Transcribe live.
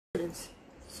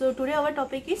So today our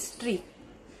topic is tree.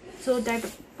 So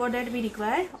for that we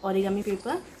require origami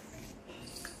paper.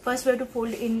 First we have to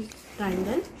fold in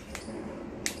triangle.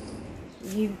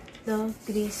 Give the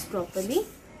crease properly.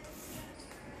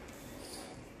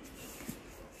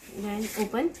 Then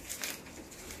open.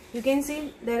 You can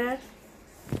see there are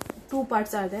two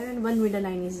parts are there and one middle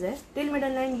line is there. Till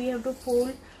middle line we have to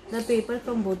fold the paper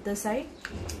from both the side.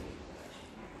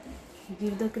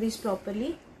 Give the crease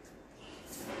properly.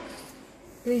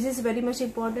 Crease is very much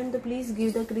important, so please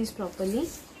give the crease properly.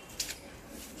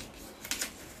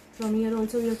 From here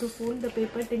also you have to fold the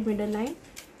paper till middle line.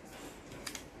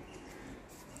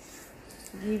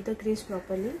 Give the crease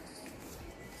properly.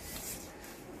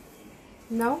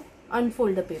 Now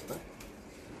unfold the paper.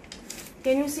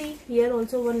 Can you see here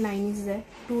also one line is there,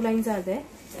 two lines are there.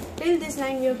 Till this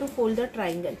line we have to fold the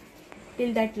triangle,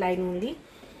 till that line only,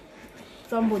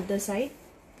 from both the side.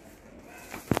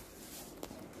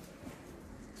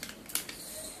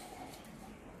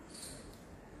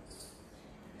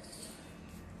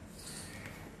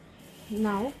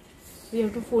 Now we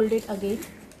have to fold it again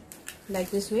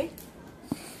like this way.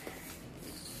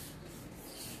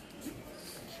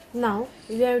 Now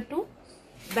we have to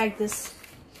back this.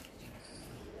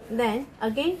 Then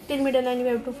again till middle line we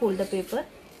have to fold the paper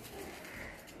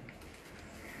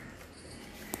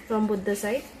from both the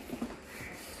side.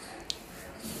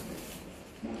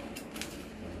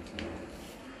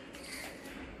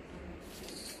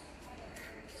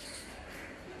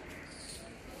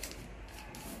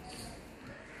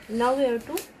 Now we have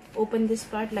to open this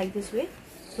part like this way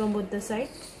from both the side,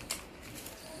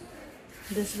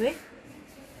 this way.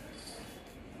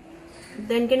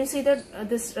 Then can you see that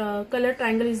this color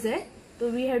triangle is there? So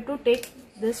we have to take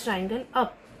this triangle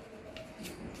up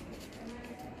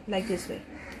like this way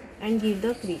and give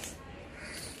the crease.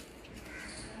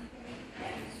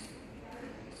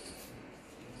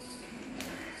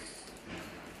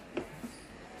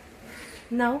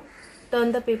 Now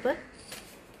turn the paper.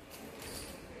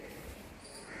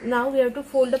 Now we have to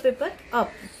fold the paper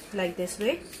up like this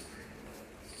way.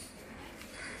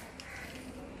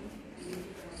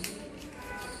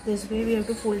 This way we have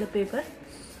to fold the paper.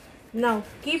 Now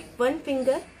keep one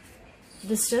finger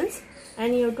distance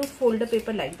and you have to fold the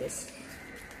paper like this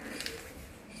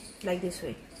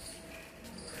way.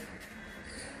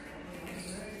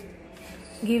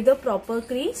 Give the proper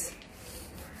crease.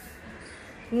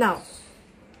 Now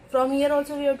from here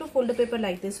also we have to fold the paper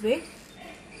like this way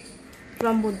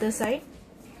from both the side.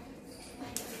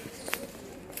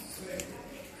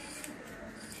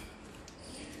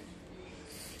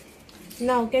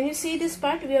 Now can you see this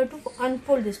part? We have to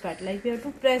unfold this part, like we have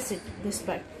to press it, this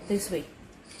part, this way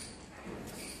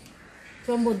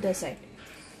from both the side.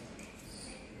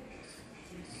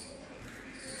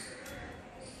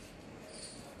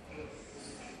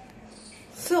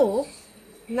 So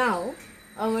now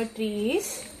our tree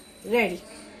is ready.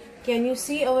 Can you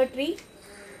see our tree?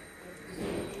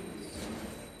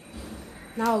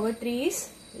 Now our tree is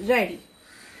ready.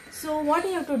 So what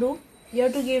you have to do? You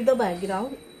have to give the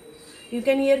background. You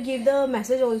can here give the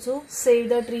message also, save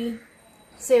the tree,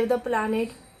 save the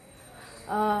planet,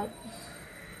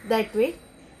 that way,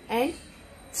 and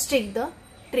stick the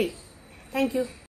tree. Thank you.